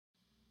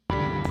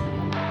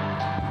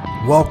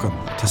Welcome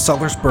to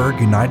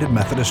Sellersburg United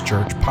Methodist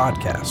Church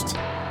podcast,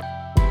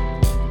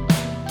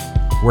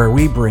 where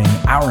we bring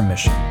our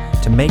mission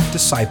to make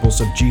disciples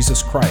of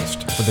Jesus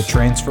Christ for the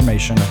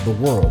transformation of the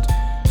world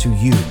to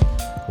you,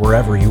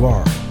 wherever you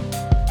are.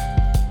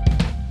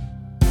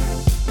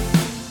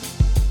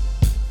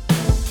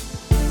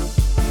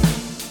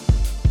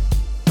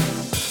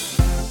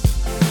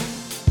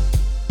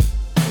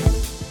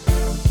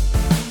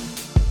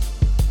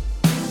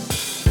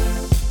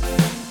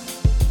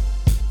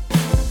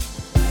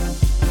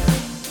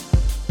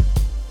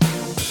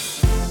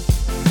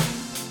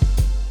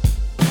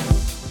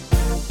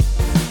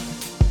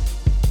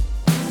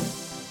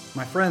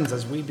 Friends,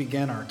 as we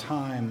begin our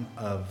time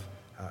of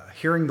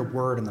hearing the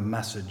word and the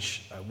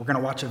message, we're going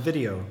to watch a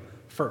video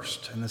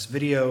first. And this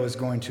video is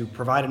going to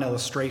provide an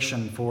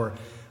illustration for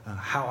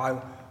how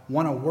I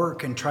want to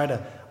work and try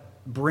to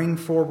bring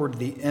forward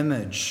the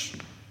image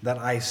that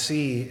I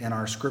see in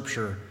our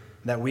scripture,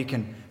 that we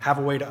can have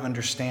a way to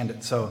understand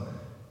it. So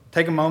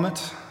take a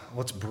moment,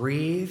 let's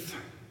breathe,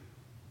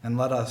 and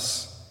let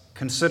us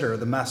consider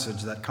the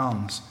message that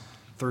comes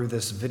through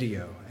this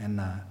video. And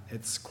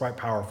it's quite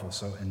powerful,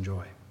 so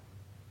enjoy.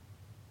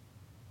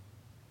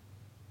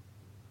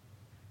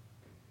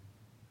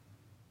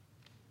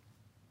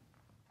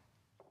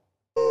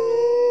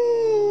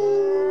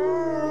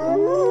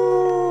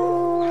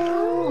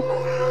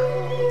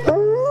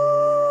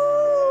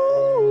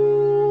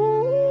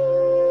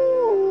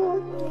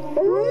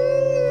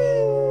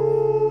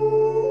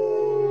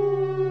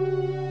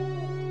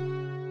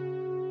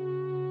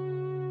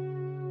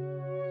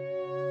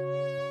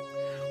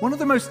 One of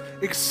the most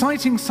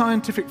exciting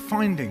scientific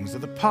findings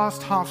of the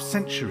past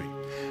half-century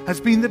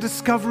has been the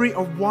discovery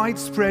of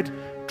widespread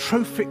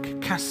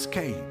trophic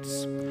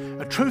cascades.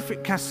 A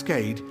trophic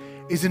cascade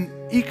is an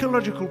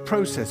ecological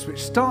process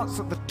which starts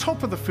at the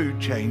top of the food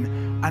chain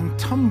and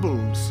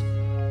tumbles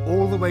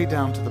all the way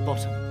down to the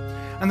bottom.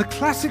 And the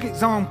classic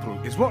example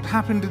is what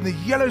happened in the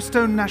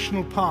Yellowstone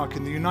National Park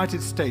in the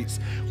United States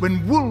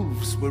when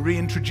wolves were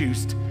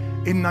reintroduced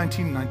in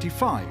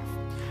 1995.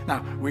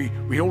 Now,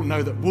 we all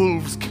know that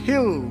wolves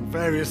kill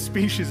various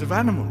species of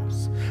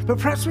animals, but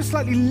perhaps we're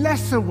slightly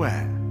less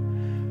aware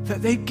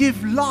that they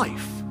give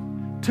life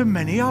to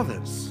many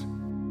others.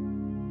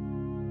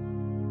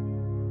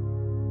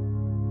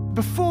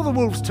 Before the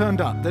wolves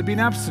turned up, they'd been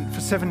absent for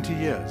 70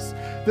 years,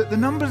 that the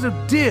numbers of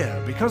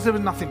deer, because there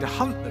was nothing to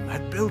hunt them,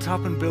 had built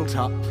up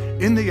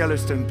in the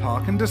Yellowstone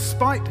Park, and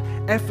despite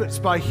efforts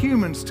by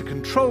humans to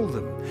control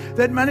them,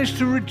 they'd managed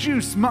to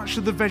reduce much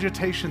of the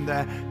vegetation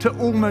there to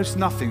almost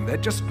nothing.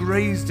 They'd just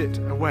grazed it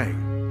away.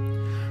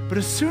 But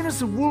as soon as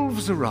the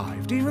wolves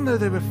arrived, even though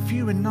they were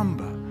few in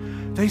number,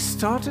 they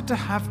started to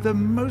have the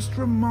most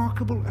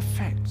remarkable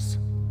effects.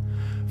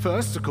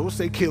 First, of course,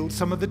 they killed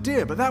some of the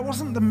deer, but that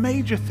wasn't the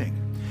major thing.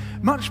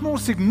 Much more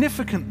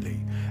significantly,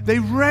 they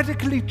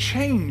radically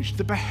changed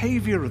the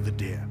behavior of the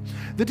deer.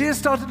 The deer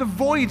started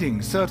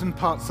avoiding certain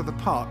parts of the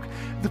park,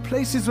 the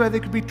places where they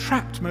could be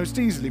trapped most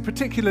easily,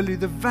 particularly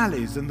the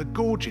valleys and the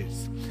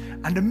gorges.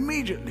 And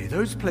immediately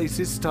those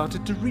places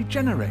started to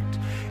regenerate.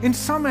 In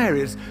some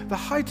areas, the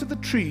height of the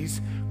trees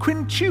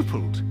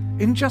quintupled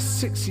in just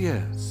 6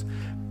 years.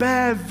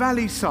 Bare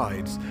valley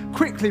sides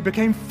quickly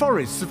became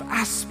forests of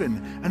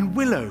aspen and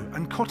willow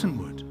and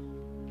cottonwood.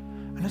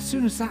 And as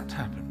soon as that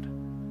happened,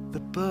 the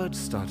birds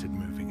started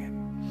moving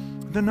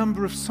in. The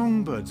number of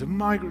songbirds and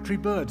migratory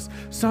birds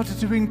started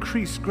to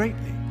increase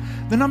greatly.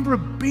 The number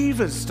of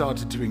beavers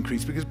started to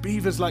increase because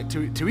beavers like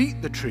to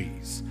eat the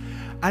trees.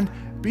 And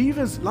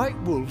beavers, like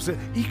wolves, are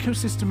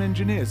ecosystem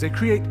engineers. They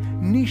create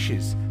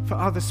niches for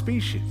other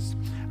species.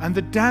 And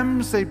the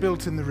dams they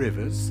built in the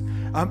rivers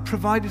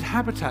provided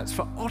habitats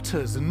for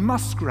otters and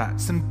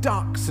muskrats and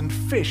ducks and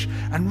fish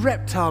and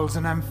reptiles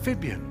and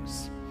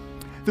amphibians.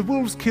 The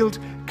wolves killed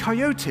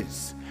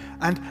coyotes,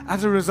 and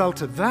as a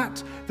result of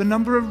that, the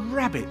number of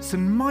rabbits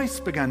and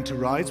mice began to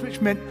rise, which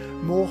meant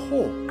more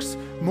hawks,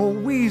 more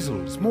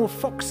weasels, more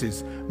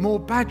foxes, more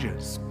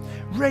badgers.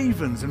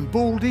 Ravens and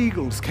bald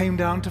eagles came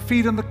down to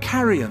feed on the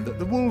carrion that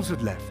the wolves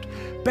had left.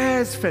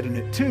 Bears fed on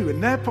it too,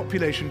 and their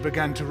population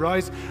began to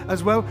rise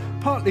as well,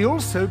 partly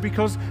also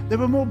because there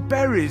were more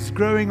berries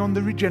growing on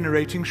the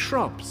regenerating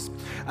shrubs.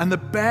 And the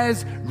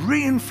bears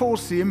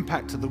reinforced the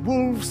impact of the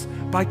wolves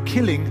by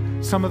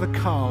killing some of the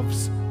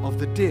calves of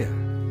the deer.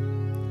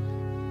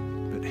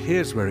 But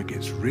here's where it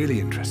gets really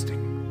interesting.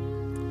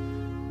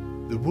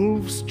 The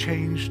wolves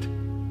changed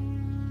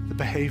the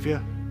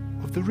behavior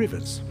of the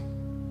rivers.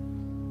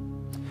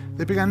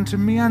 They began to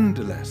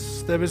meander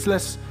less. There was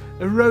less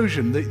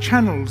erosion. The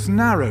channels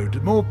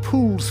narrowed, more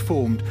pools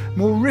formed,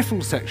 more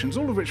riffle sections,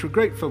 all of which were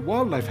great for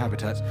wildlife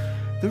habitats.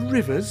 The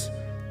rivers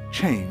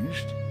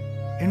changed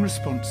in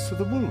response to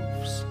the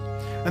wolves.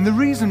 And the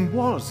reason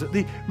was that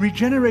the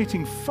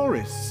regenerating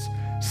forests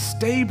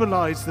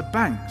stabilized the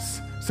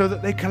banks so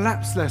that they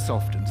collapsed less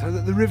often, so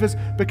that the rivers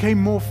became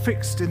more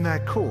fixed in their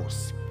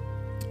course.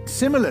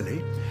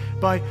 Similarly,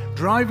 by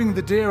driving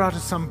the deer out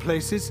of some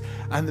places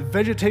and the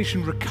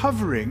vegetation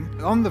recovering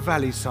on the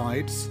valley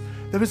sides,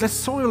 there was less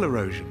soil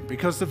erosion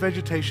because the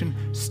vegetation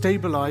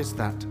stabilized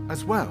that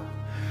as well.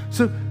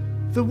 So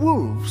the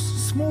wolves,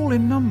 small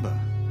in number,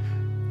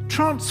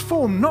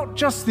 transform not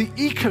just the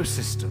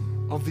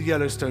ecosystem of the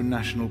Yellowstone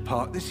National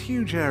Park, this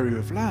huge area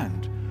of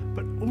land,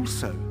 but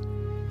also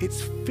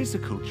its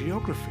physical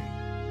geography.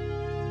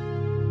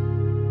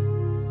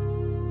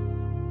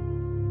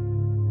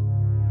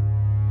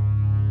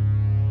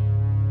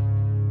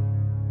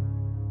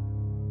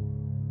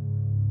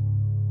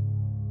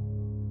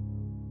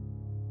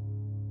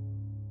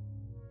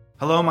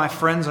 Hello, my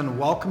friends, and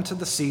welcome to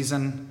the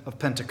season of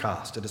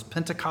Pentecost. It is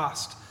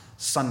Pentecost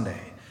Sunday.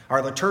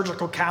 Our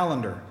liturgical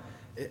calendar,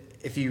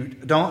 if you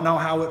don't know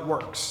how it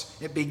works,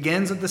 it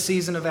begins at the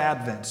season of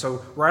Advent.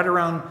 So right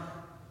around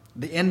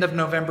the end of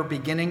November,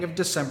 beginning of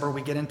December,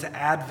 we get into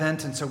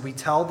Advent, and so we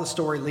tell the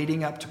story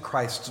leading up to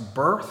Christ's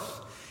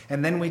birth,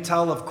 and then we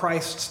tell of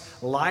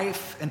Christ's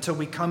life until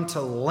we come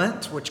to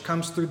Lent, which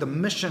comes through the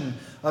mission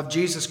of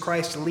Jesus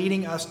Christ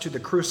leading us to the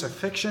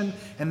crucifixion,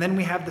 and then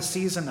we have the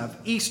season of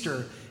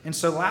Easter. And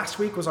so last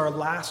week was our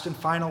last and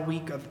final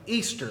week of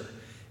Easter.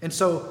 And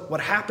so what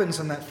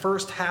happens in that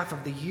first half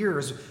of the year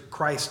is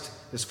Christ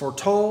is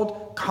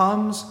foretold,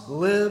 comes,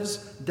 lives,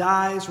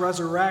 dies,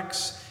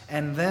 resurrects,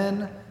 and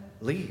then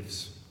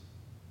leaves.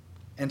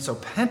 And so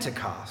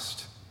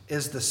Pentecost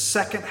is the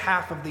second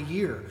half of the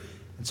year.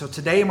 And so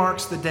today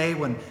marks the day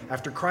when,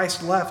 after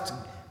Christ left,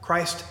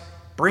 Christ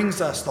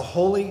brings us the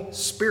Holy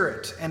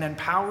Spirit and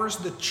empowers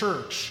the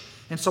church.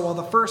 And so while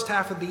the first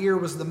half of the year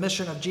was the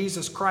mission of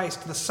Jesus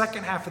Christ, the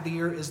second half of the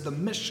year is the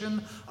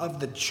mission of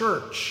the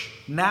church,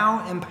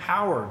 now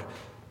empowered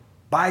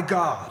by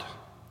God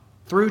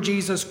through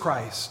Jesus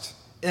Christ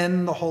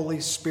in the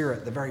Holy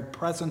Spirit, the very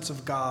presence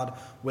of God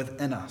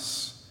within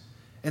us.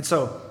 And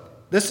so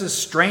this is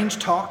strange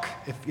talk.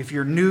 If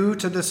you're new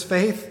to this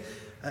faith,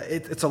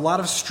 it's a lot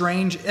of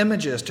strange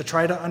images to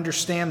try to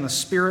understand the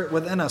Spirit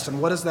within us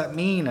and what does that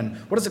mean and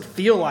what does it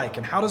feel like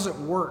and how does it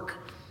work.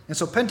 And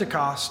so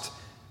Pentecost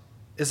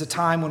is a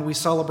time when we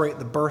celebrate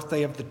the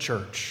birthday of the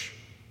church.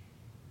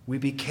 We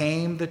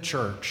became the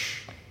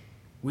church.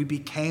 We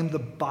became the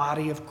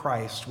body of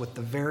Christ with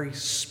the very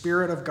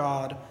Spirit of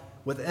God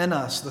within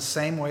us the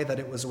same way that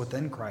it was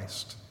within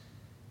Christ.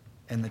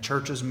 And the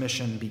church's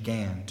mission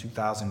began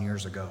 2,000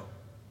 years ago.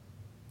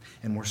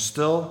 And we're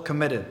still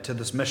committed to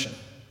this mission.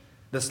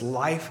 This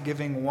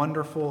life-giving,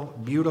 wonderful,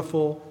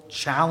 beautiful,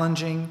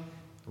 challenging,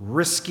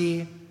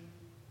 risky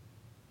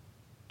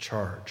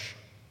charge.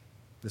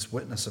 This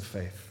witness of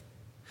faith.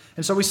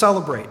 And so we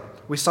celebrate.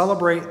 We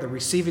celebrate the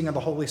receiving of the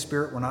Holy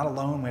Spirit. We're not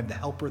alone. We have the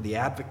helper, the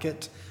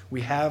advocate.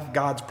 We have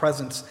God's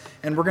presence.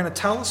 And we're going to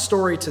tell a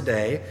story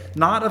today,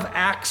 not of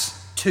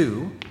Acts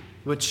 2,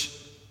 which,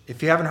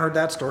 if you haven't heard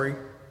that story,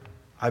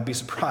 I'd be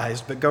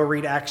surprised. But go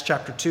read Acts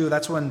chapter 2.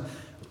 That's when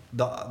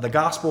the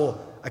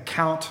gospel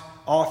account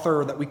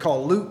author that we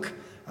call Luke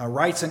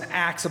writes in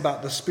Acts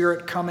about the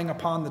Spirit coming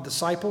upon the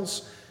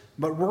disciples.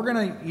 But we're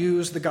going to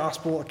use the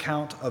gospel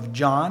account of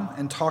John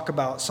and talk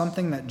about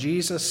something that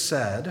Jesus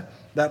said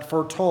that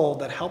foretold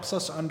that helps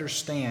us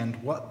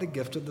understand what the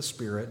gift of the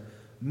Spirit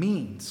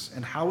means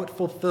and how it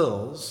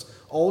fulfills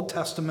Old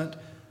Testament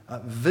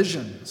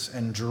visions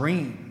and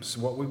dreams,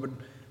 what we would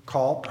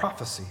call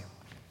prophecy.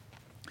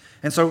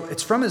 And so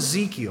it's from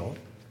Ezekiel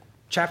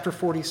chapter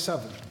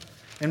 47.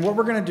 And what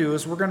we're going to do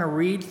is we're going to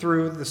read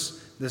through this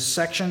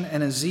section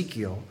in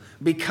Ezekiel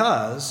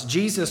because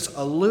Jesus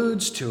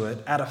alludes to it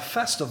at a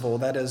festival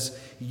that is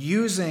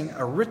using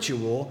a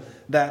ritual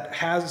that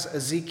has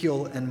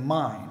Ezekiel in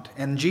mind.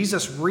 And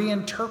Jesus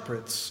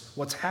reinterprets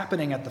what's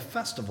happening at the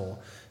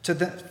festival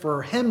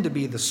for him to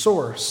be the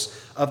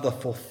source of the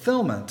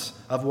fulfillment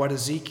of what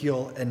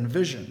Ezekiel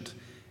envisioned.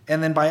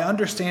 And then by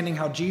understanding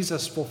how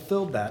Jesus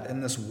fulfilled that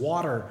in this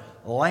water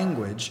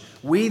language,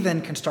 we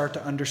then can start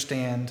to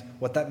understand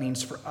what that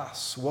means for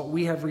us, what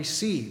we have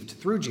received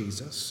through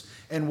Jesus,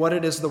 and what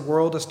it is the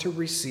world is to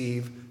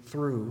receive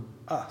through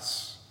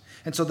us.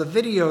 And so the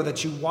video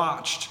that you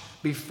watched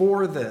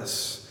before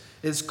this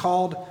is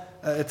called,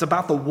 it's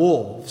about the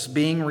wolves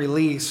being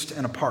released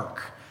in a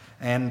park.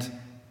 And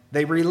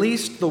they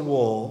released the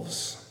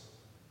wolves,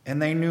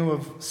 and they knew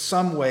of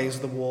some ways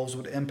the wolves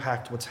would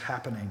impact what's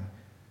happening.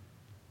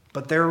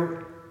 But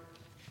there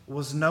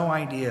was no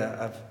idea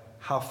of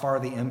how far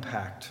the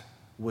impact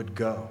would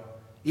go.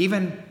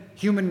 Even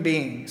human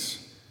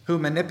beings who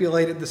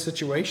manipulated the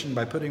situation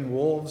by putting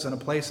wolves in a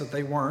place that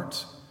they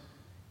weren't,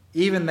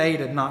 even they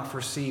did not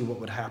foresee what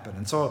would happen.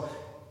 And so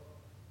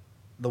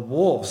the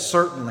wolves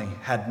certainly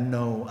had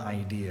no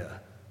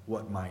idea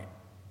what might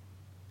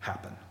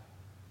happen.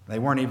 They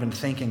weren't even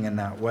thinking in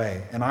that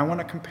way. And I want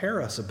to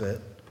compare us a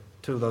bit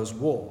to those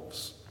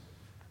wolves,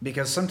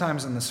 because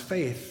sometimes in this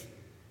faith,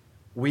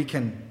 we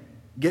can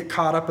get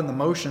caught up in the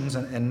motions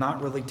and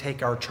not really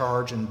take our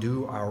charge and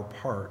do our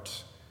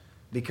part,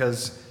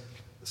 because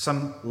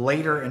some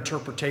later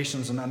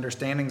interpretations and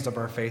understandings of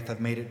our faith have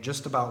made it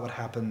just about what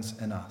happens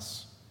in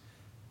us.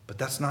 But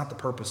that's not the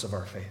purpose of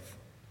our faith.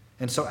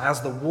 And so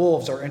as the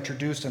wolves are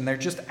introduced and they're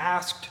just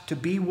asked to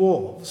be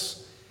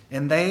wolves,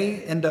 and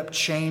they end up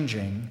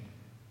changing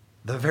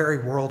the very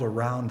world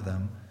around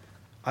them,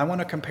 I want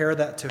to compare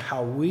that to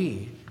how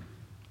we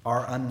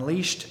are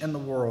unleashed in the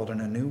world in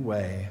a new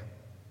way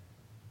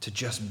to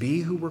just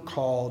be who we're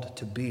called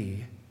to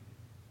be,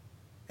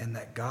 and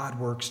that God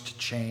works to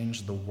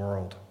change the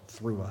world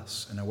through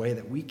us in a way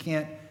that we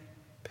can't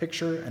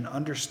picture and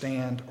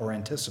understand or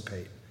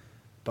anticipate,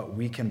 but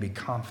we can be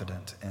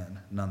confident in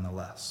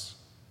nonetheless.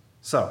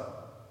 So,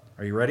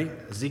 are you ready?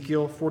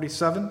 Ezekiel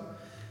 47.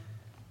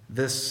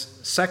 This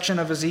section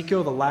of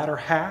Ezekiel, the latter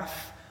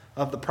half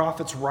of the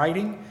prophet's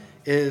writing,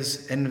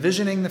 is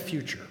envisioning the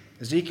future.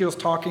 Ezekiel's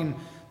talking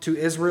to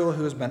Israel,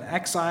 who has been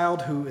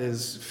exiled, who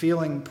is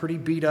feeling pretty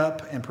beat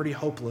up and pretty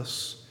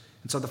hopeless.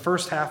 And so the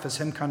first half is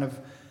him kind of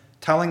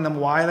telling them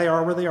why they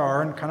are where they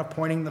are and kind of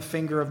pointing the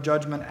finger of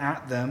judgment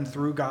at them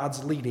through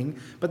God's leading.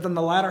 But then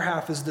the latter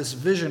half is this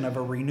vision of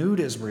a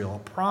renewed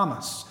Israel, a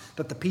promise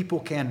that the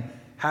people can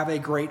have a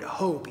great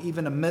hope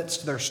even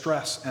amidst their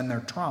stress and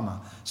their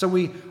trauma. So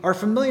we are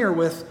familiar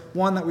with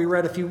one that we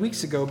read a few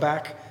weeks ago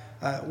back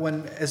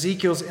when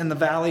Ezekiel's in the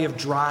valley of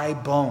dry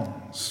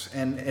bones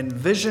and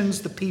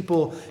envisions the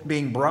people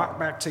being brought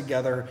back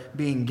together,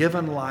 being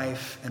given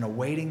life, and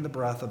awaiting the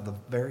breath of the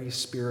very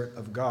Spirit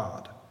of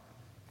God.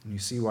 And you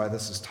see why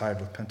this is tied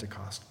with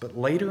Pentecost. But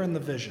later in the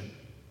vision,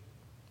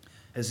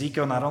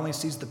 Ezekiel not only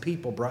sees the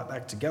people brought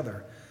back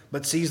together,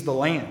 but sees the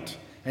land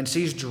and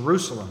sees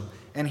Jerusalem.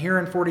 And here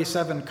in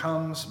 47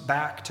 comes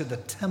back to the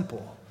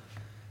temple.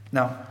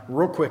 Now,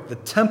 real quick, the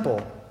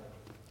temple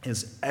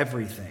is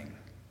everything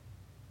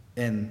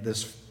in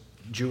this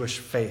Jewish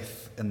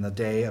faith in the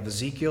day of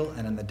Ezekiel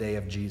and in the day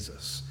of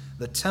Jesus.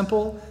 The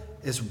temple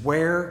is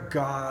where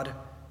God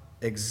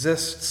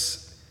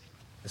exists.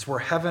 It's where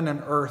heaven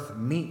and earth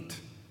meet.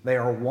 They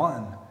are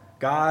one.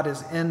 God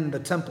is in the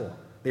temple.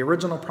 The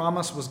original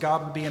promise was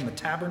God would be in the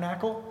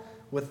tabernacle.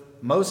 With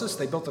Moses,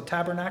 they built a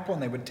tabernacle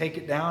and they would take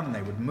it down and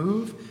they would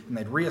move and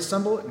they'd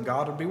reassemble it and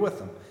God would be with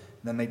them.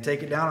 Then they'd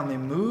take it down and they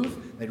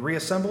move, they'd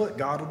reassemble it,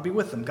 God would be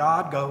with them.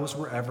 God goes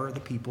wherever the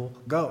people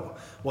go.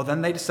 Well,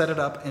 then they'd set it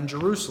up in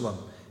Jerusalem.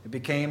 It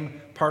became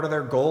part of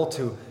their goal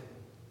to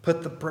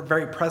put the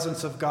very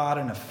presence of God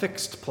in a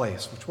fixed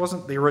place, which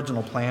wasn't the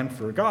original plan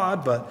for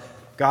God, but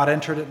God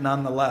entered it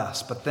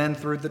nonetheless. But then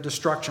through the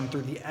destruction,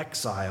 through the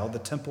exile, the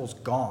temple's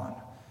gone.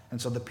 And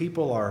so the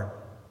people are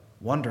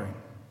wondering,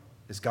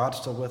 is God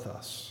still with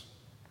us?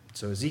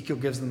 So Ezekiel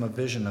gives them a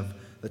vision of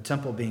the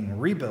temple being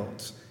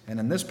rebuilt. And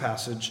in this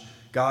passage,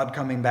 God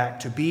coming back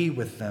to be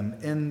with them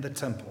in the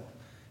temple.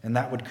 And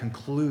that would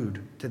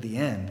conclude to the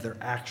end their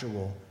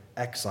actual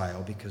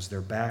exile because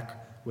they're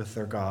back with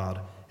their God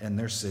and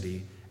their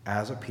city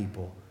as a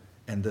people.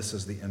 And this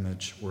is the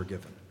image we're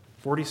given.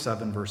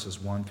 47 verses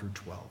 1 through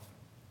 12.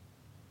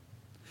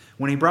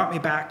 When he brought me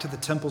back to the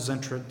temple's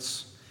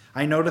entrance,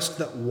 I noticed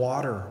that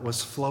water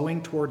was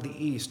flowing toward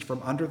the east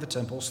from under the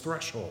temple's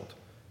threshold.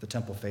 The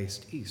temple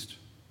faced east.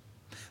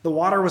 The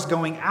water was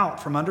going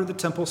out from under the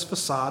temple's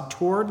facade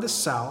toward the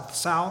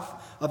south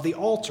of the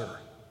altar,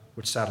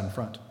 which sat in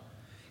front.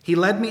 He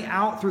led me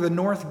out through the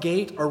north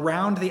gate,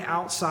 around the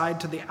outside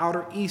to the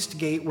outer east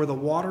gate where the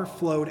water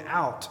flowed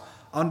out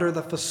under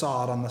the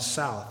facade on the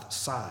south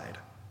side.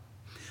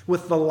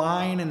 With the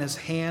line in his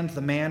hand,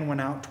 the man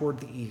went out toward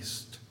the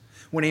east.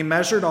 When he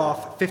measured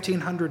off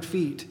 1,500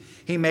 feet,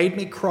 he made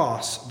me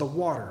cross the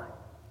water.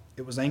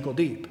 It was ankle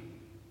deep.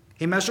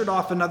 He measured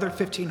off another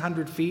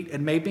 1,500 feet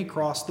and made me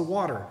cross the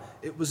water.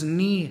 It was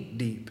knee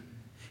deep.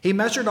 He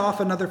measured off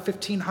another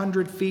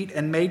 1,500 feet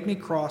and made me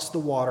cross the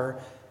water,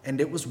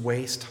 and it was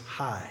waist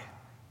high.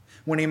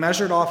 When he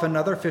measured off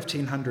another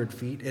 1,500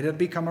 feet, it had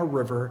become a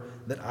river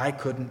that I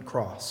couldn't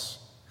cross.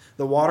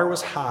 The water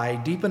was high,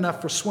 deep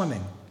enough for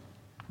swimming,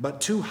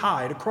 but too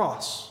high to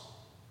cross.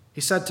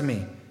 He said to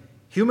me,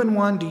 "Human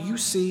one, do you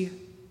see?"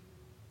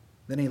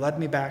 Then he led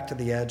me back to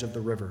the edge of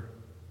the river.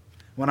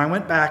 When I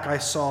went back, I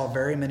saw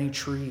very many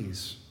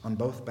trees on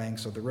both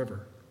banks of the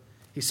river.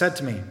 He said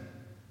to me,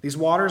 "These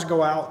waters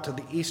go out to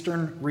the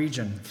eastern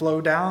region,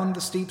 flow down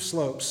the steep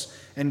slopes,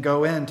 and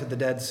go into the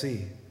Dead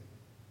Sea.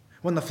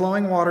 When the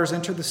flowing waters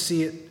enter the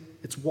sea,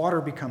 its water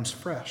becomes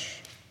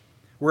fresh.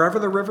 Wherever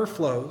the river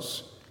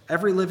flows,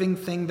 every living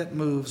thing that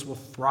moves will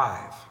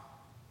thrive.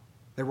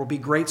 There will be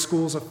great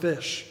schools of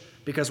fish,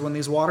 because when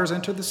these waters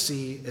enter the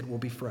sea, it will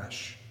be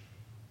fresh.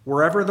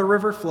 Wherever the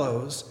river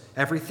flows,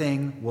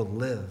 everything will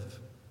live.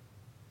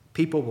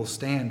 People will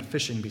stand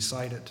fishing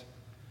beside it,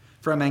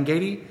 from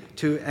Engedi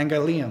to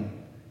Engelium,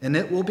 and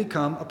it will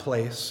become a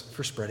place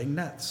for spreading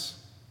nets.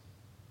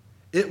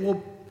 It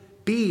will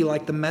be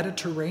like the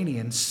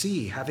Mediterranean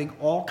Sea, having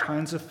all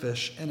kinds of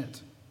fish in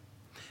it.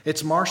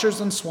 Its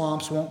marshes and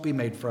swamps won't be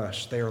made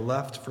fresh. They are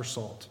left for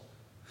salt.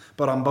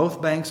 But on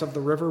both banks of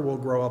the river will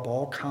grow up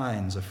all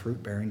kinds of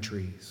fruit-bearing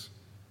trees.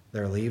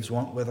 Their leaves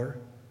won't wither,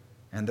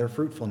 and their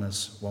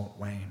fruitfulness won't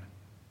wane.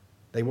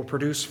 They will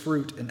produce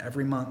fruit in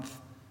every month,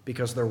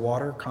 because their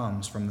water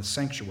comes from the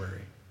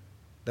sanctuary.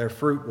 Their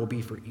fruit will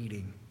be for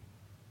eating,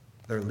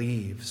 their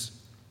leaves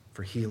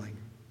for healing."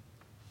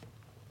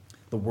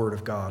 The word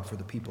of God for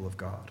the people of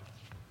God.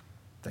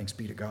 Thanks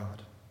be to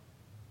God.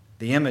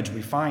 The image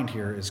we find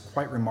here is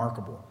quite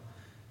remarkable.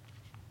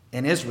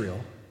 In Israel,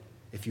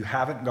 if you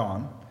haven't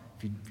gone,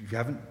 if you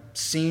haven't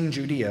seen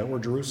Judea, where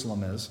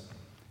Jerusalem is,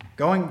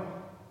 going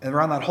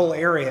around that whole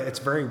area, it's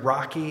very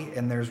rocky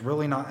and there's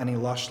really not any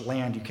lush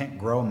land. You can't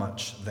grow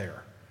much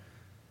there.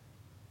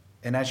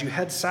 And as you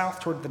head south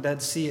toward the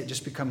Dead Sea, it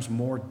just becomes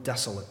more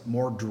desolate,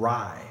 more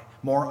dry,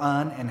 more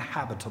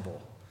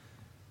uninhabitable.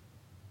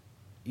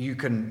 You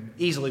can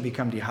easily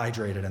become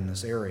dehydrated in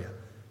this area.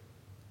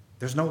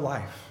 There's no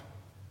life.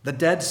 The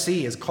Dead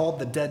Sea is called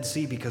the Dead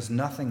Sea because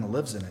nothing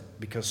lives in it,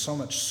 because so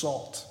much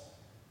salt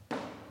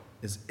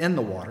is in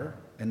the water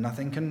and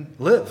nothing can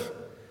live.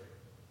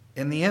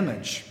 In the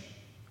image,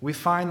 we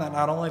find that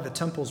not only the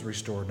temple's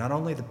restored, not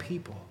only the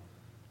people,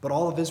 but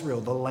all of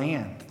Israel, the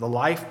land, the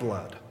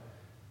lifeblood,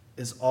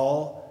 is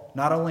all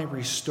not only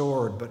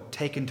restored, but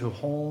taken to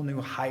whole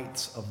new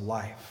heights of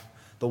life.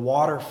 The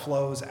water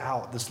flows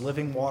out, this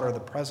living water, the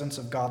presence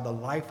of God, the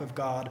life of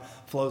God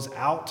flows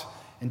out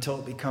until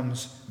it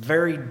becomes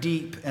very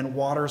deep and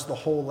waters the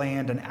whole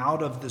land. And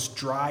out of this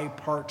dry,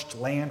 parched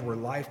land where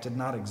life did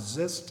not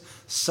exist,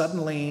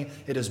 suddenly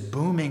it is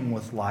booming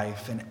with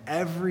life, and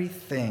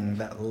everything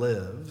that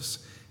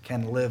lives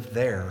can live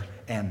there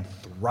and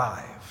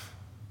thrive.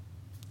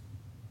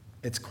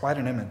 It's quite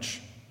an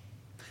image.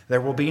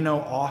 There will be no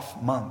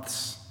off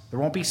months. There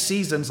won't be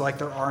seasons like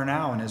there are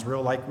now in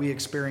Israel, like we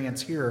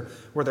experience here,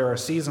 where there are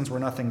seasons where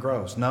nothing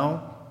grows.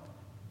 No,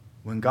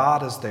 when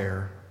God is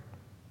there,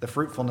 the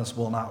fruitfulness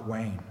will not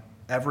wane.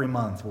 Every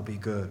month will be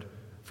good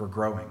for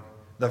growing.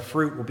 The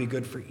fruit will be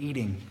good for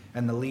eating,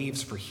 and the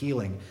leaves for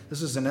healing.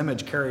 This is an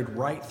image carried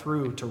right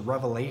through to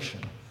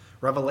Revelation.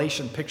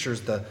 Revelation pictures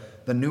the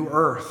new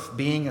earth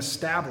being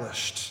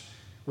established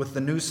with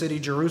the new city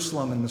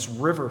Jerusalem and this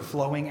river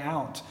flowing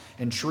out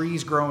and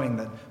trees growing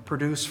that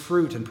produce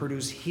fruit and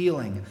produce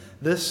healing.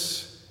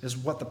 This is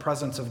what the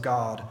presence of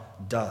God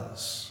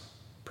does.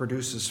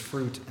 Produces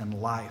fruit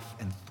and life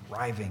and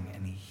thriving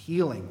and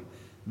healing.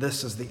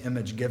 This is the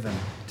image given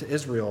to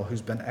Israel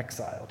who's been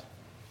exiled.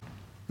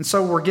 And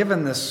so we're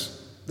given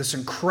this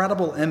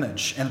incredible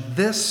image, and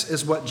this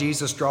is what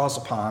Jesus draws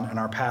upon in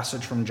our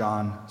passage from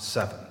John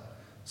 7.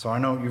 So I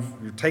know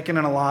you've taken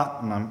in a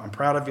lot, and I'm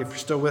proud of you if you're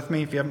still with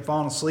me. If you haven't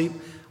fallen asleep,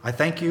 I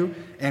thank you,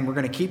 and we're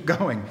going to keep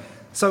going.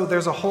 So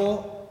there's a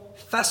whole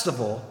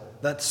festival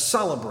that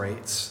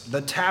celebrates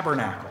the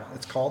tabernacle.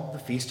 It's called the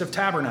Feast of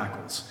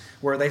Tabernacles,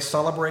 where they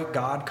celebrate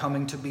God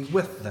coming to be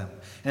with them.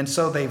 And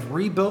so they've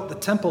rebuilt the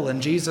temple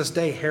in Jesus'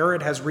 day.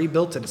 Herod has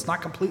rebuilt it. It's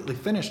not completely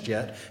finished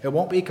yet. It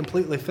won't be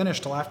completely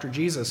finished till after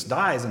Jesus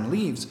dies and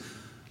leaves.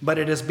 But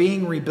it is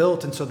being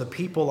rebuilt, and so the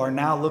people are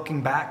now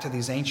looking back to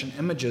these ancient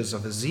images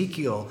of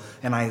Ezekiel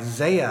and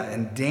Isaiah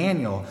and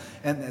Daniel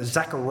and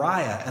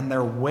Zechariah, and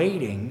they're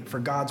waiting for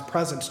God's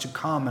presence to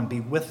come and be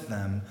with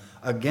them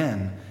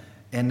again.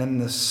 And in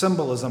the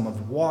symbolism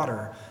of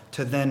water,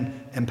 to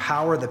then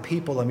empower the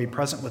people and be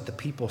present with the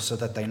people so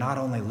that they not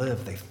only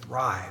live, they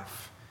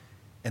thrive,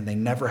 and they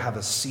never have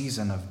a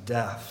season of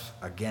death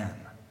again.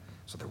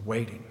 So they're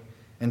waiting.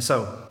 And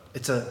so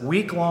it's a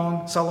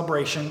week-long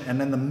celebration,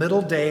 and in the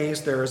middle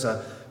days, there's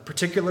a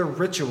particular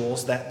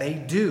rituals that they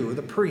do,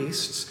 the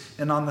priests.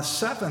 And on the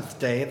seventh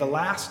day, the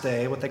last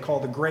day, what they call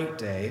the Great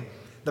Day,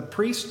 the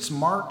priests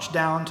march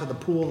down to the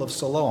pool of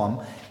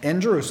Siloam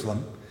in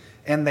Jerusalem,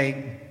 and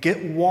they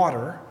get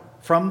water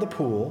from the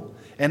pool,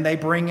 and they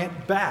bring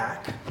it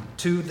back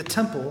to the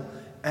temple,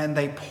 and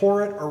they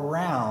pour it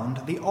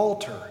around the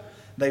altar.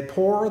 They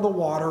pour the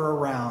water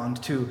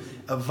around to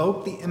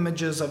evoke the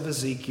images of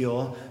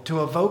Ezekiel,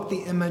 to evoke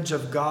the image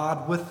of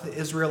God with the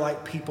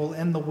Israelite people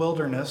in the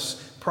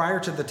wilderness. Prior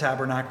to the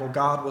tabernacle,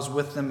 God was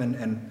with them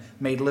and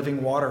made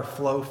living water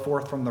flow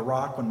forth from the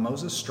rock when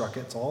Moses struck it.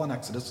 It's all in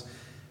Exodus.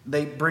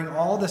 They bring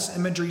all this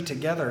imagery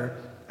together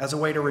as a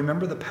way to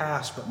remember the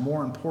past, but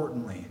more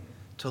importantly,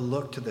 to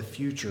look to the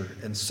future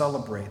and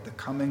celebrate the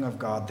coming of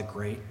God, the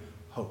great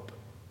hope.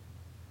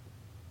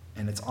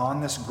 And it's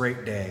on this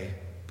great day,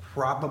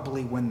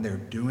 probably when they're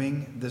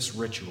doing this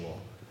ritual,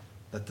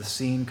 that the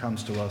scene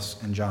comes to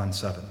us in John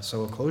 7.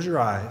 So close your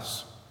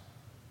eyes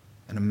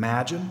and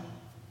imagine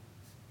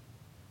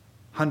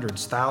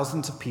hundreds,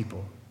 thousands of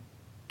people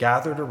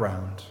gathered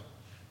around,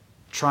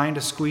 trying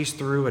to squeeze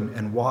through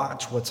and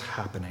watch what's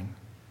happening.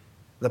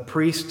 The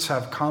priests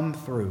have come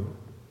through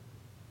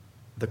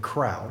the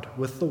crowd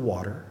with the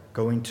water,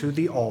 going to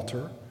the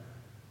altar,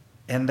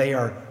 and they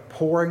are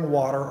pouring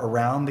water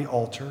around the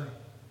altar,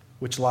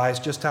 which lies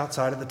just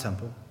outside of the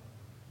temple.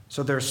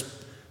 So they're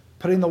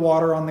putting the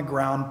water on the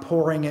ground,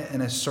 pouring it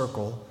in a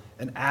circle,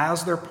 and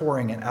as they're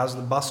pouring it, as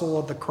the bustle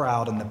of the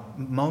crowd and the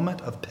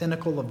moment of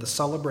pinnacle of the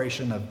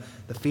celebration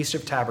of the Feast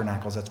of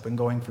Tabernacles that's been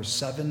going for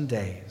 7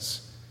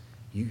 days,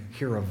 you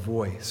hear a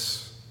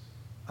voice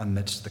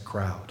amidst the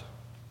crowd.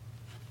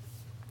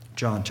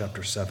 John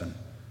chapter 7,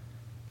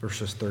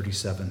 verses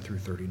 37 through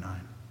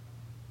 39.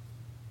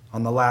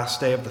 On the last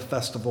day of the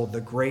festival,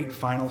 the great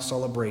final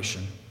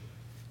celebration,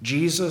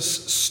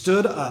 Jesus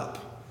stood up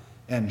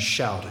and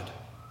shouted,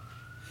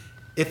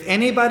 "If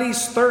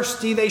anybody's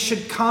thirsty, they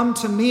should come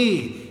to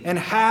me and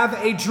have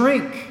a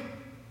drink.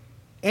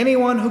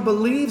 Anyone who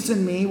believes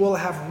in me will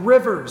have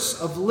rivers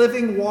of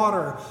living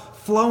water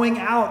flowing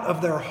out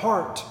of their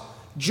heart,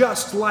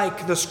 just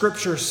like the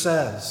scripture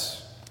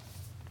says.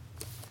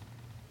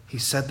 He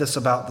said this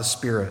about the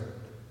Spirit,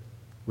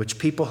 which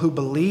people who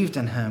believed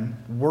in him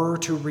were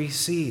to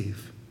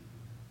receive.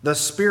 The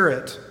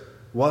Spirit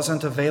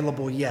wasn't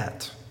available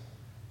yet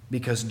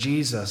because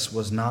Jesus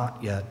was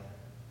not yet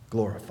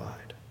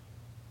glorified.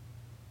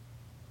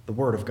 The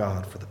word of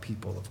God for the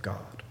people of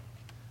God.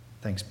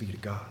 Thanks be to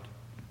God.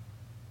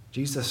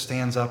 Jesus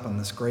stands up in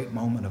this great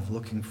moment of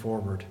looking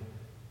forward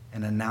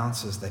and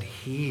announces that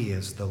he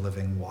is the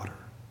living water.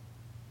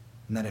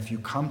 And that if you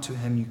come to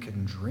him, you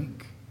can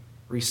drink,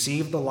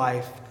 receive the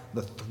life,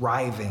 the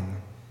thriving,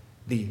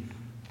 the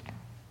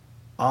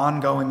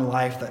ongoing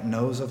life that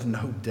knows of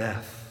no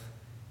death.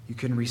 You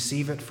can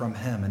receive it from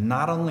him. And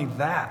not only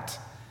that,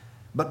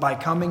 but by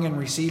coming and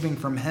receiving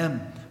from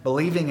him,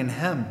 believing in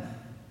him,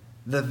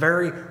 the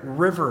very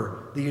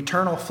river, the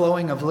eternal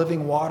flowing of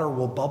living water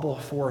will bubble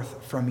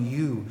forth from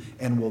you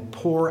and will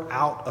pour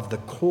out of the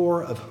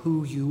core of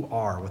who you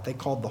are, what they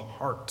call the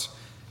heart.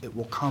 It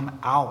will come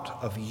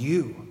out of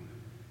you.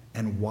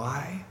 And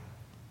why?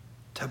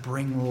 To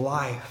bring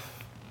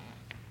life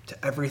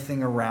to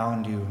everything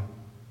around you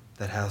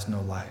that has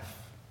no life.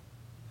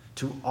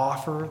 To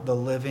offer the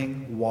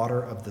living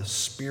water of the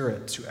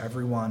Spirit to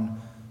everyone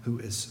who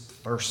is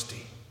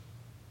thirsty.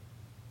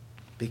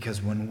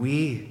 Because when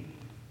we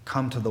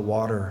come to the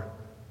water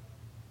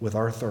with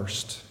our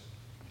thirst,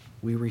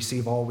 we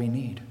receive all we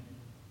need.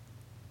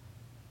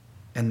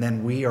 And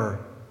then we are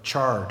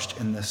charged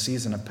in this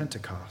season of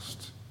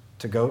Pentecost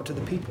to go to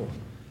the people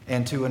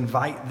and to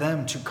invite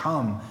them to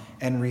come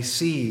and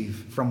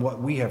receive from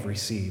what we have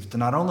received. And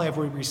not only have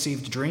we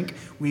received drink,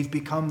 we've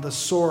become the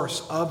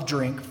source of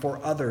drink for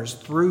others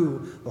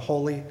through the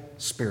Holy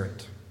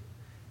Spirit.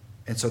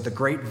 And so the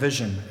great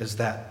vision is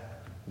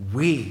that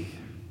we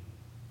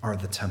are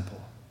the temple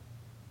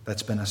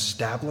that's been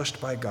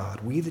established by God.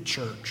 We, the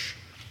church,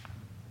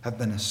 have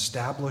been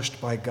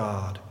established by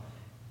God,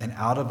 and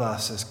out of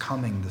us is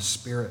coming the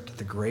Spirit,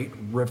 the great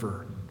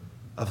river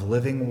of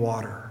living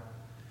water,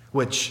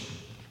 which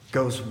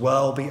goes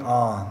well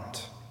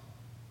beyond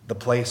the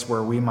place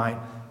where we might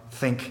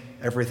think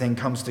everything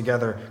comes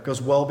together,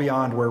 goes well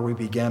beyond where we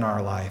begin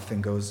our life,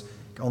 and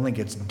only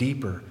gets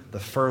deeper the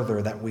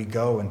further that we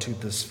go into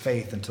this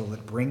faith until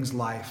it brings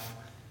life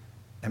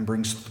and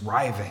brings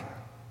thriving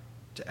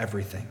to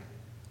everything.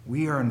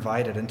 We are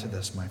invited into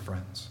this, my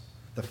friends.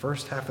 The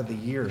first half of the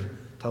year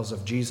tells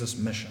of Jesus'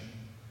 mission,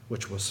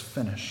 which was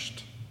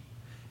finished.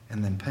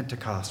 And then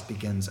Pentecost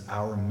begins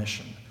our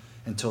mission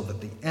until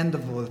at the end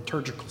of the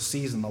liturgical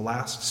season, the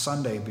last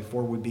Sunday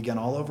before we begin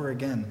all over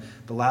again.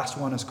 The last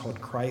one is called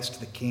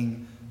Christ the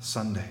King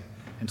Sunday.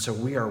 And so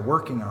we are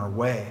working our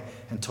way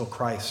until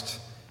Christ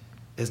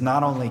is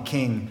not only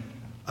King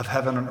of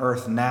heaven and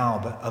earth now,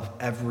 but of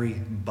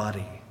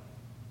everybody.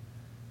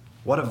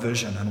 What a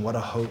vision and what a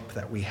hope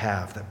that we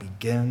have that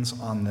begins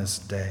on this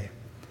day.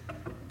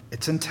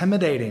 It's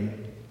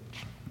intimidating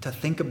to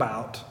think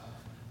about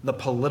the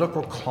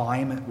political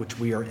climate which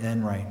we are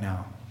in right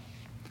now.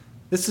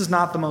 This is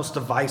not the most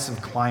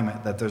divisive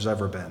climate that there's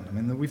ever been. I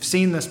mean, we've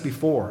seen this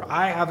before.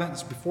 I haven't,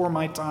 it's before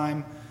my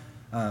time,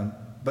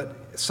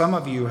 but some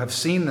of you have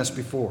seen this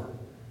before,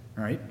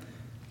 right?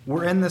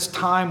 We're in this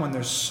time when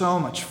there's so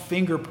much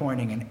finger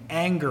pointing and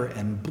anger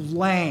and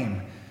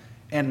blame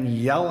and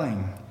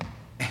yelling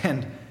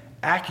and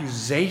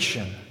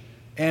accusation.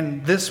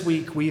 And this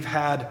week we've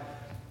had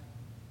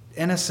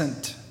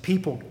innocent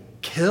people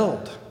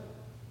killed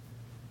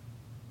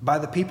by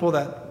the people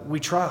that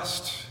we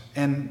trust,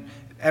 and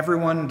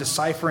everyone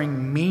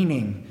deciphering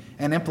meaning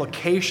and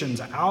implications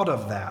out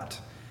of that,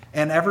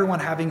 and everyone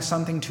having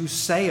something to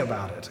say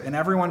about it, and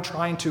everyone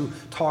trying to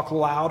talk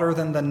louder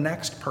than the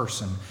next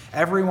person,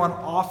 everyone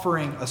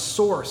offering a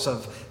source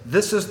of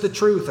this is the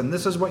truth, and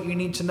this is what you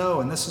need to know,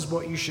 and this is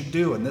what you should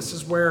do, and this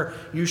is where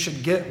you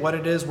should get what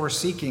it is we're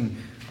seeking.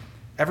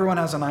 Everyone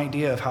has an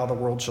idea of how the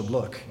world should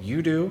look.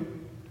 You do,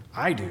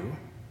 I do,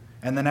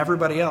 and then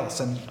everybody else,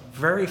 and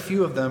very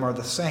few of them are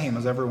the same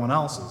as everyone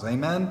else's.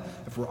 Amen?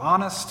 If we're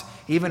honest,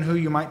 even who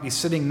you might be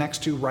sitting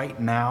next to right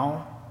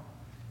now,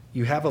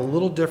 you have a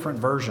little different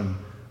version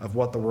of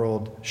what the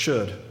world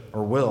should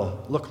or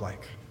will look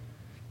like.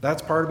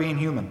 That's part of being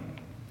human.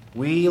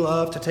 We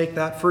love to take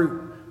that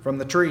fruit from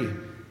the tree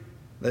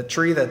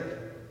that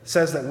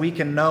says that we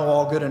can know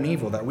all good and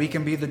evil, that we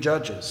can be the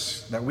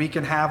judges, that we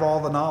can have all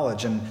the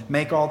knowledge and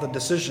make all the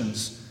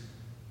decisions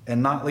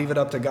and not leave it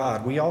up to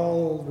God. We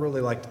all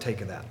really like to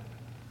take of that.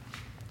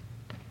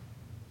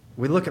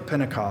 We look at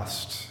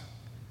Pentecost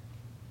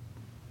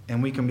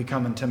and we can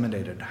become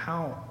intimidated.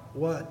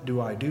 What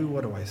do I do?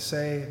 What do I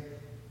say?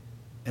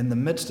 In the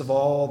midst of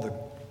all the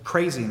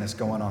craziness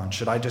going on,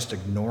 should I just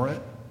ignore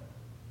it?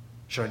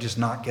 Should I just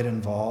not get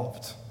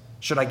involved?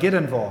 Should I get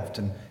involved?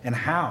 And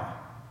how?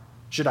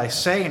 Should I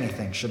say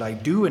anything? Should I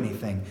do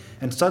anything?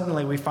 And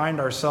suddenly we find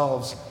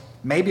ourselves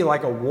maybe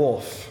like a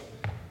wolf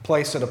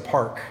placed at a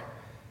park,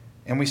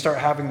 and we start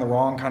having the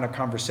wrong kind of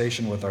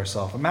conversation with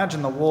ourselves.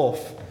 Imagine the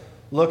wolf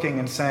looking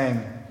and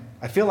saying,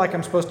 I feel like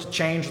I'm supposed to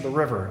change the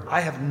river.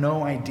 I have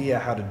no idea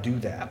how to do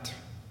that.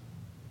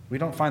 We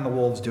don't find the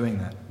wolves doing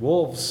that.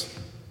 Wolves,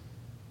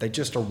 they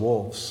just are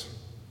wolves.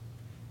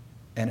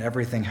 And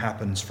everything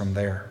happens from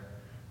there.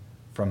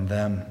 From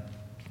them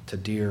to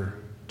deer,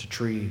 to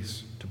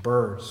trees, to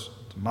birds,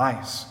 to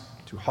mice,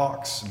 to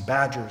hawks and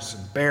badgers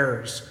and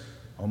bears.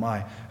 Oh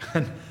my.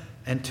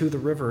 And to the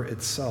river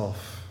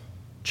itself,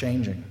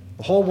 changing.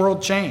 The whole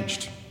world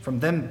changed from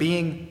them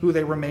being who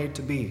they were made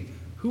to be.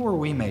 Who are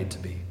we made to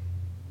be?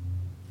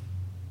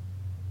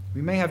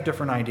 We may have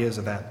different ideas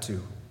of that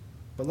too.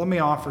 But let me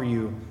offer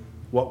you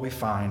what we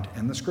find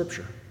in the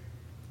Scripture.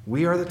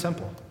 We are the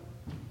temple.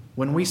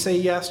 When we say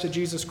yes to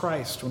Jesus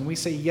Christ, when we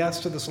say yes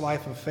to this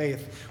life of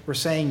faith, we're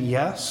saying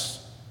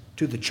yes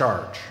to the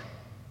charge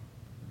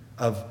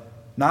of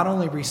not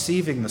only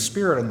receiving the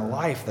Spirit and the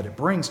life that it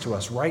brings to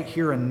us right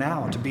here and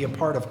now, to be a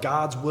part of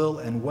God's will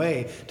and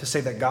way, to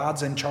say that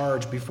God's in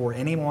charge before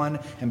anyone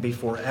and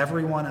before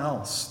everyone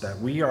else, that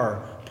we are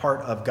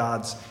part of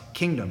God's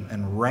kingdom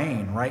and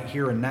reign right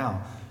here and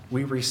now.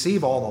 We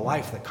receive all the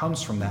life that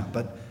comes from that,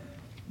 but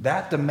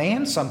that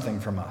demands something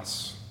from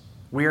us.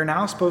 We are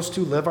now supposed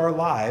to live our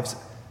lives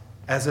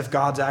as if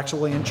God's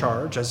actually in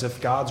charge, as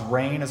if God's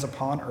reign is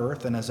upon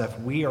earth, and as if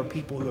we are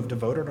people who have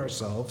devoted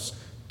ourselves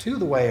to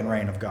the way and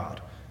reign of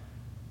God.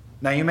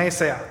 Now you may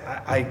say,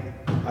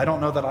 I don't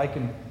know that I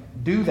can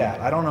do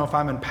that. I don't know if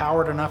I'm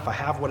empowered enough, I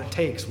have what it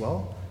takes.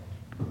 Well,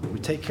 we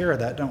take care of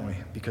that, don't we?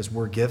 Because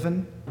we're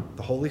given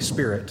the Holy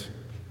Spirit,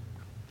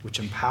 which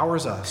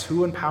empowers us.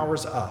 Who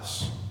empowers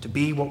us to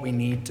be what we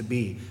need to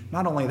be?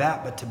 Not only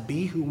that, but to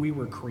be who we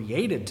were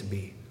created to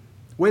be.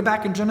 Way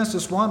back in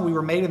Genesis 1, we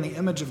were made in the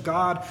image of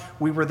God.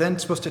 We were then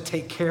supposed to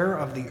take care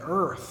of the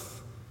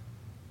earth,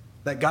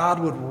 that God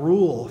would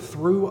rule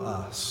through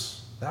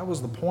us. That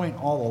was the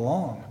point all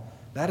along.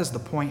 That is the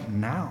point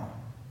now.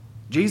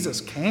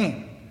 Jesus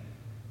came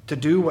to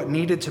do what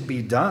needed to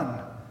be done,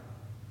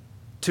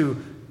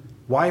 to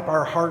wipe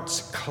our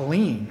hearts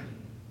clean,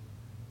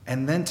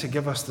 and then to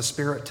give us the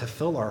Spirit to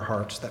fill our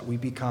hearts, that we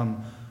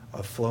become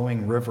a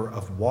flowing river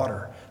of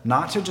water.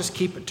 Not to just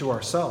keep it to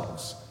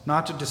ourselves,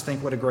 not to just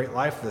think what a great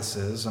life this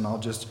is, and I'll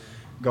just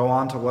go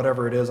on to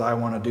whatever it is I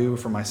want to do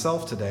for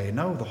myself today.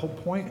 No, the whole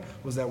point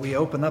was that we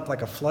open up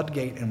like a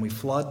floodgate and we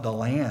flood the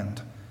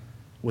land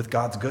with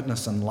God's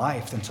goodness and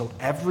life until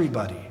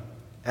everybody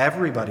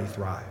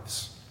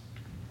thrives.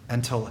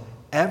 Until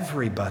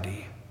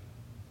everybody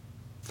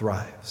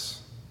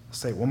thrives. I'll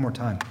say it one more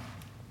time.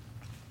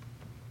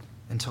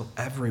 Until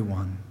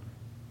everyone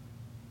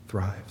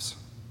thrives.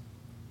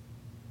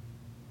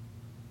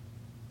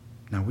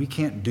 Now, we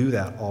can't do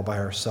that all by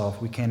ourselves.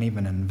 We can't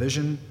even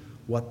envision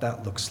what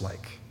that looks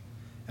like.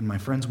 And my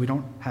friends, we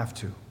don't have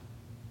to.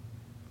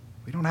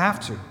 We don't have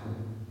to.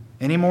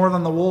 Any more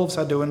than the wolves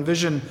had to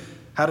envision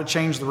how to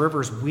change the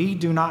rivers, we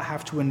do not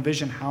have to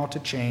envision how to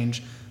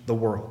change the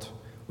world.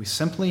 We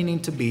simply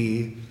need to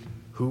be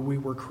who we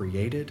were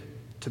created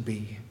to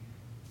be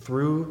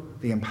through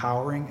the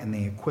empowering and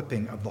the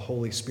equipping of the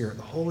Holy Spirit.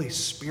 The Holy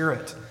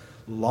Spirit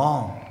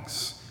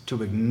longs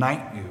to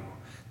ignite you,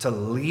 to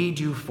lead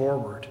you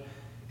forward.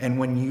 And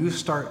when you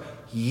start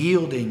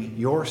yielding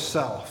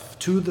yourself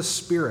to the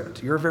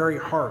Spirit, your very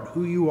heart,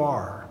 who you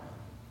are,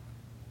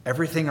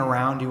 everything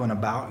around you and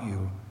about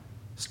you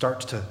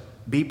starts to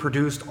be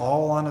produced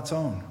all on its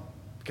own,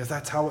 because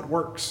that's how it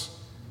works.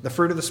 The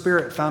fruit of the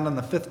Spirit found in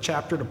the 5th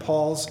chapter to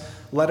Paul's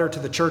letter to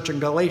the church in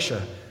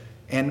Galatia.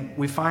 And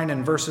we find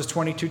in verses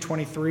 22,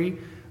 23,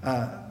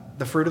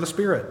 the fruit of the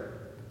Spirit.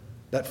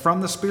 That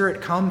from the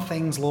Spirit come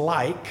things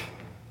like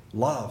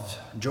love,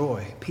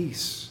 joy,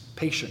 peace,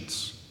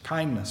 patience,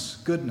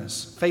 kindness,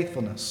 goodness,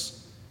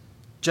 faithfulness,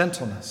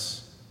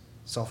 gentleness,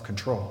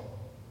 self-control.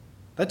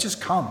 That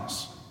just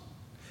comes.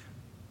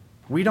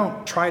 We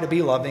don't try to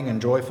be loving and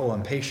joyful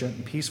and patient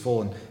and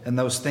peaceful and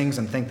those things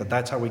and think that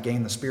that's how we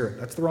gain the Spirit.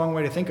 That's the wrong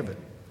way to think of it.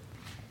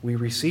 We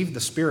receive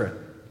the Spirit.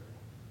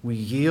 We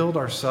yield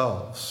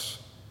ourselves.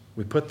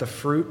 We put the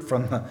fruit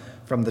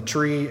from the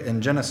tree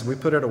in Genesis, we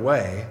put it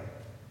away,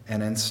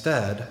 and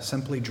instead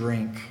simply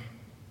drink.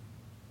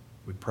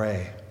 We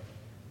pray.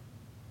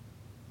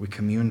 We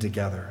commune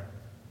together.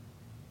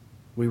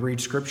 We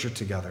read Scripture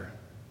together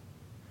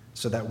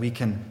so that we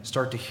can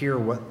start to hear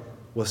what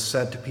was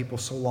said to people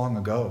so long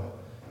ago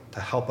to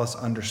help us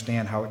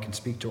understand how it can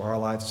speak to our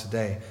lives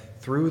today.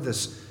 Through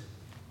this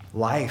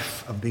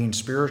life of being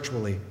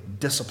spiritually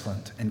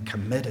disciplined and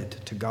committed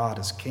to God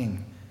as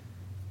King,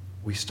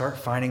 we start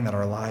finding that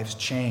our lives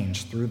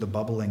change through the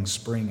bubbling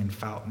spring and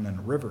fountain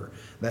and river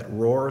that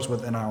roars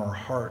within our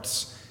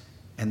hearts.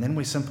 And then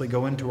we simply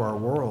go into our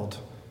world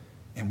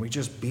and we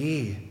just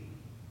be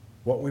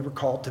what we were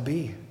called to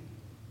be.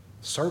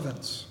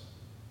 Servants.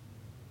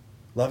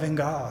 Loving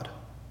God.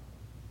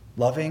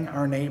 Loving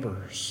our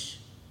neighbors.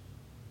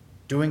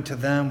 Doing to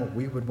them what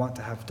we would want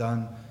to have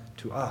done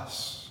to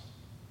us.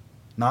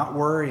 Not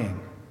worrying.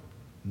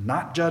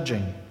 Not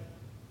judging.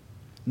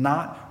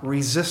 Not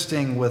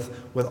resisting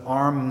with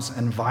arms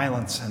and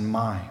violence in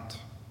mind.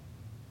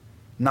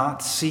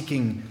 not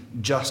seeking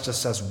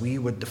justice as we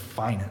would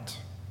define it,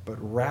 but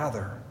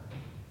rather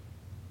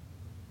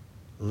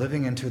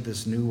living into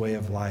this new way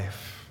of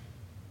life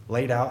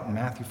laid out in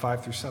Matthew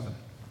 5 through 7.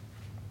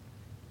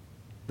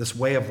 This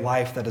way of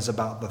life that is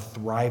about the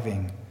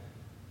thriving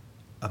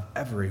of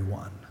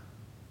everyone.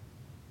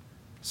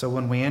 So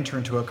when we enter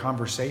into a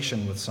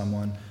conversation with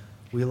someone,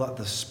 we let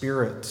the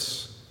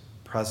Spirit's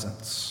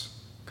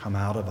presence come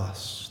out of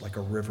us like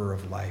a river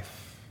of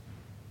life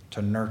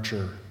to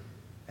nurture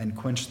and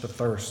quench the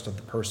thirst of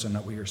the person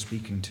that we are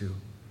speaking to.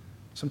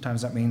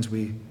 Sometimes that means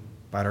we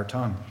bite our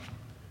tongue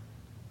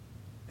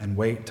and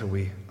wait till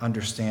we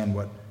understand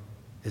what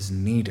is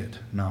needed,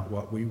 not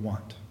what we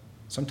want.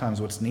 Sometimes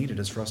what's needed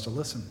is for us to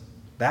listen.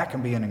 That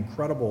can be an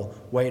incredible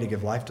way to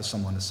give life to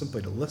someone, is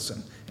simply to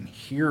listen and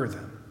hear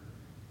them,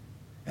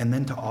 and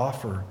then to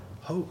offer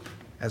hope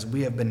as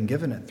we have been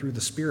given it through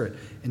the Spirit.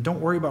 And don't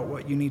worry about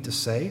what you need to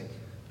say.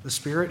 The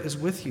Spirit is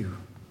with you.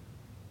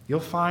 You'll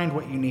find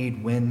what you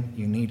need when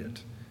you need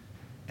it.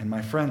 And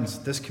my friends,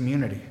 this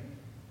community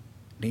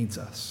needs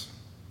us.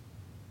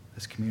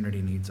 This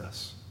community needs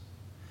us.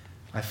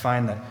 I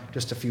find that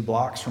just a few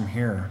blocks from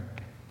here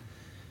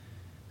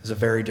is a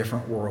very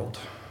different world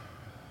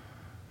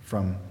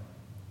from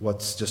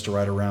what's just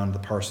right around the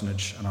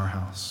parsonage in our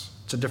house.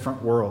 It's a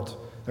different world.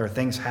 There are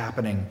things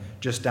happening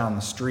just down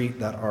the street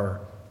that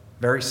are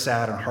very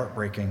sad and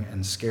heartbreaking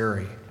and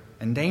scary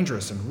and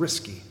dangerous and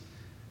risky.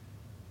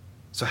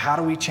 So how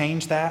do we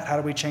change that? How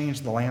do we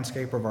change the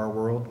landscape of our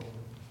world?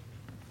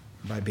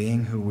 By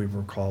being who we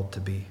were called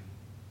to be.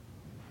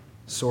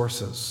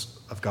 Sources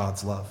of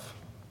God's love.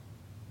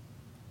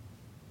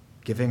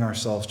 Giving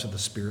ourselves to the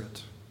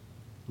Spirit.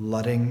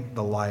 Letting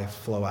the life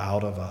flow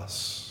out of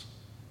us.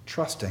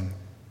 Trusting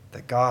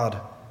that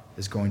God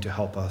is going to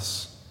help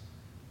us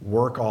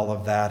work all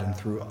of that and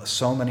through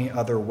so many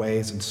other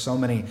ways and so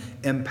many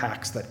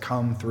impacts that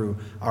come through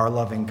our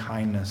loving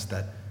kindness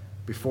that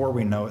before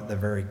we know it, the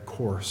very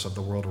course of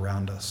the world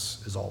around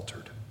us is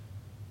altered.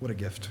 What a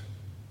gift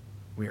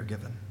we are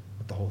given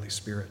with the Holy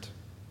Spirit.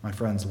 My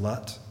friends,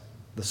 let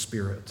the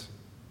Spirit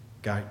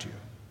guide you.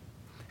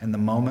 And the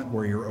moment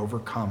where you're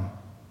overcome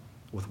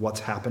with what's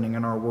happening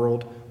in our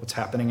world, what's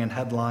happening in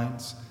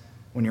headlines,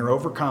 when you're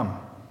overcome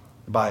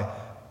by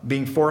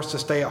being forced to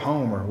stay at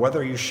home, or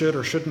whether you should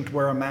or shouldn't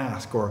wear a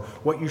mask, or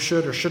what you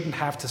should or shouldn't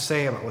have to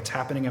say about what's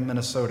happening in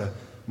Minnesota,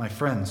 my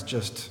friends,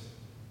 just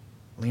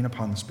lean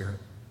upon the Spirit.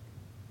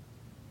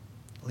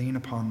 Lean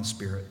upon the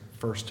Spirit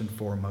first and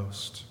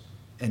foremost.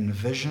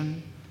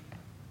 Envision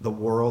the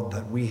world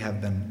that we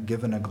have been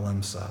given a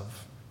glimpse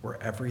of,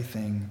 where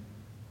everything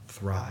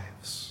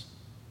thrives,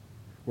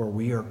 where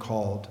we are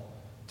called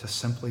to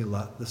simply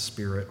let the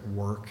Spirit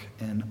work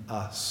in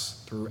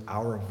us through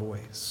our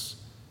voice,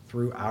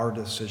 through our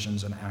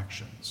decisions and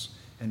actions,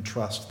 and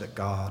trust that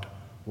God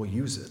will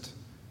use it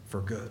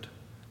for good.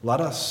 Let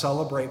us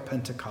celebrate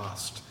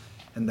Pentecost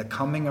and the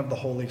coming of the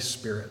Holy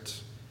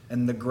Spirit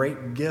and the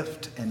great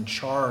gift and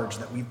charge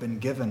that we've been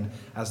given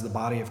as the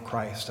body of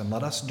Christ, and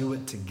let us do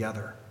it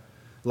together.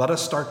 Let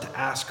us start to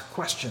ask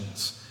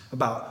questions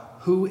about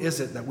who is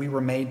it that we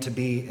were made to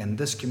be in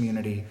this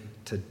community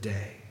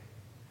today?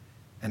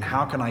 And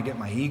how can I get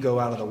my ego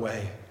out of the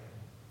way?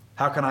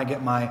 How can I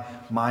get my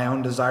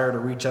own desire to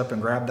reach up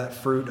and grab that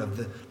fruit of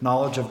the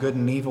knowledge of good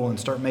and evil and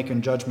start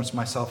making judgments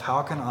myself?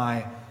 How can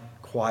I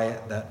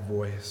quiet that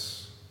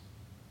voice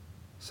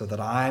so that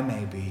I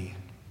may be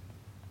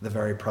the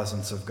very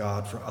presence of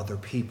God for other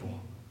people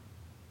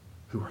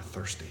who are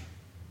thirsty?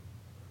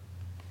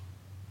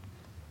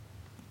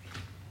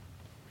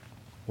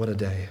 What a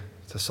day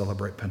to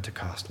celebrate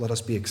Pentecost. Let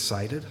us be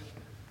excited.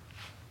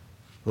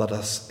 Let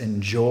us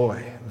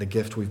enjoy the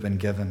gift we've been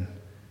given.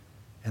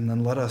 And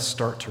then let us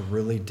start to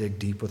really dig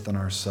deep within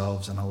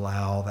ourselves and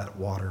allow that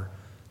water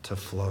to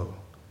flow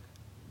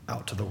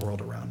out to the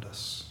world around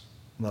us.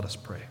 Let us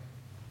pray.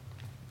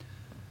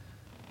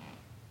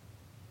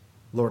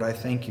 Lord, I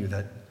thank you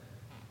that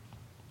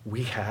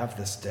we have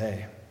this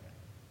day.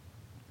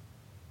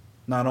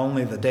 Not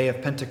only the day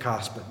of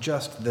Pentecost, but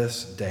just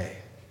this day.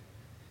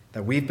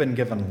 That we've been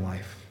given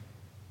life.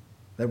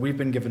 That we've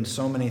been given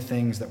so many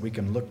things that we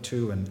can look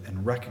to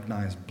and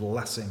recognize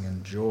blessing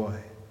and joy.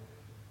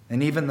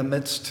 And even in the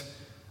midst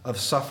of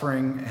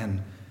suffering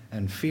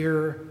and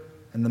fear,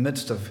 in the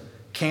midst of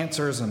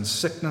cancers and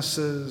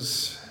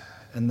sicknesses,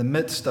 in the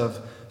midst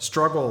of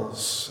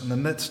struggles, in the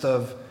midst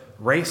of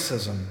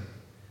racism,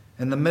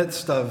 in the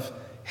midst of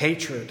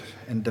hatred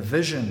and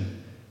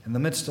division, in the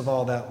midst of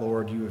all that,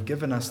 Lord, you have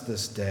given us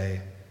this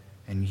day,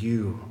 and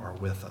you are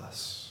with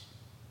us.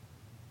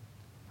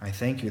 I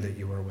thank you that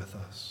you are with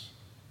us.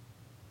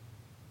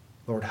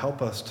 Lord,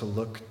 help us to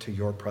look to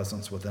your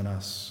presence within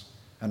us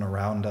and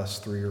around us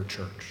through your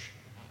church.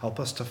 Help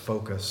us to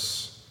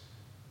focus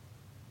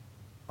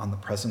on the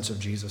presence of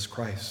Jesus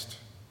Christ,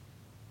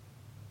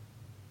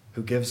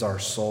 who gives our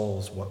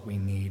souls what we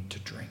need to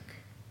drink,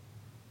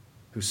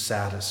 who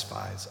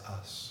satisfies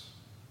us,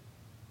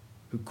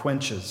 who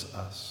quenches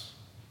us,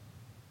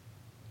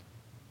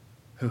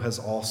 who has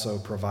also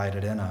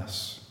provided in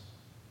us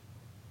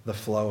the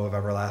flow of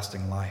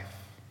everlasting life.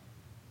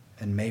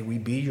 and may we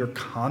be your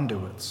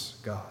conduits,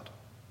 God.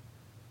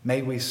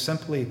 May we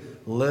simply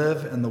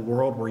live in the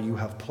world where you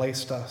have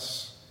placed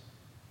us.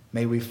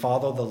 May we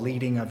follow the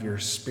leading of your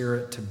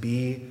Spirit to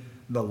be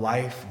the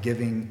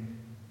life-giving,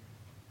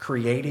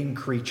 creating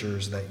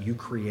creatures that you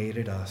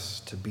created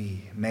us to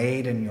be,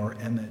 made in your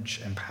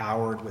image,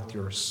 empowered with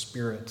your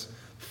Spirit,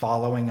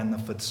 following in the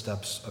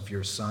footsteps of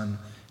your Son,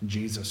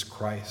 Jesus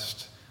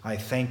Christ. I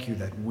thank you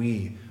that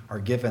we are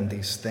given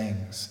these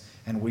things,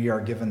 and we are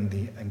given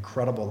the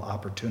incredible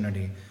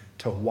opportunity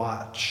to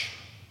watch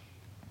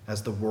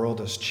as the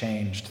world is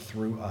changed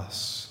through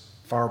us,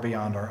 far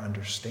beyond our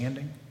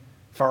understanding,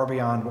 far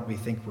beyond what we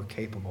think we're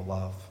capable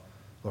of.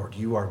 Lord,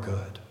 you are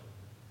good,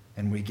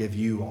 and we give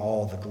you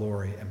all the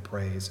glory and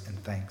praise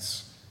and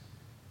thanks.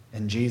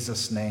 In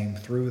Jesus' name,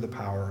 through the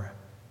power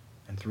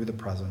and through the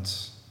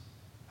presence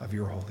of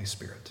your Holy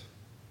Spirit.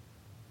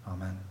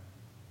 Amen.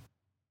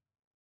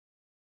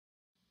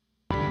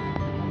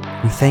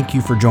 We thank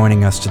you for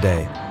joining us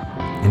today,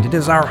 and it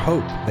is our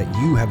hope that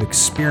you have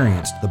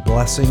experienced the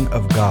blessing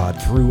of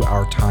God through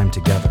our time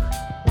together.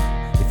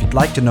 If you'd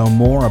like to know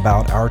more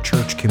about our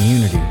church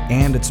community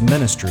and its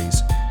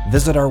ministries,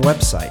 visit our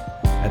website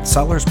at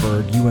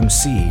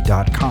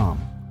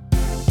sellersburgumc.com.